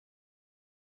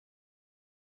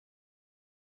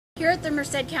Here at the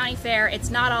Merced County Fair,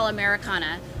 it's not all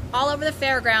Americana. All over the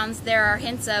fairgrounds there are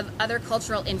hints of other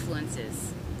cultural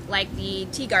influences, like the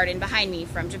tea garden behind me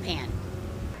from Japan.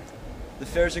 The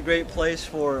fair is a great place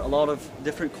for a lot of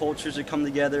different cultures to come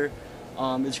together.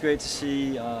 It's great to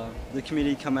see the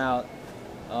community come out.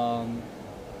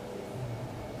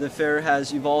 The fair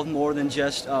has evolved more than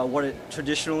just what it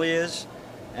traditionally is,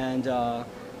 and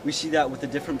we see that with the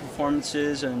different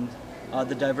performances and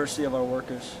the diversity of our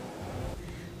workers.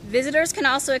 Visitors can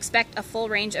also expect a full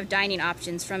range of dining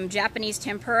options, from Japanese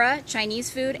tempura, Chinese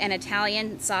food, and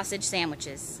Italian sausage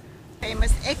sandwiches.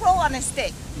 Famous egg roll on a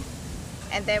stick.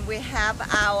 And then we have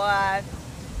our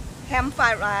ham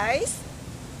fried rice,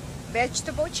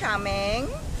 vegetable chow mein,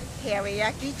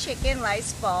 teriyaki chicken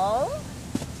rice bowl,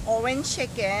 orange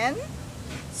chicken,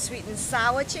 sweet and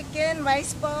sour chicken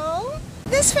rice bowl.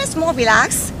 This fair is more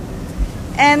relaxed,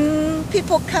 and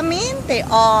people come in, they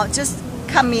all just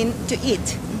come in to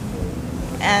eat.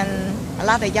 And a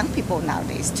lot of young people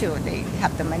nowadays too, they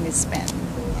have the money to spend.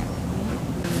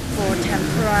 For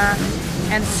tempura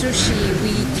and sushi,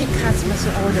 we take customers'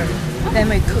 order, then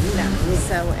we cook them.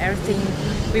 So everything,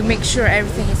 we make sure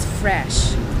everything is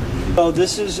fresh. So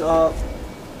this is all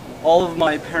of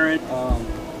my parent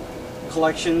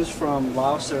collections from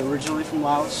Laos. They're originally from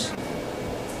Laos.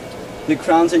 The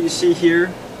crowns that you see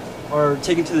here are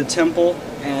taken to the temple,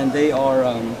 and they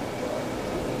are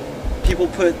people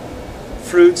put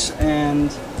fruits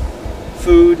and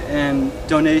food and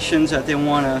donations that they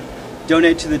want to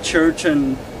donate to the church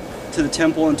and to the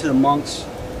temple and to the monks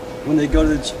when they go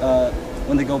to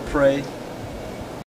when they go pray.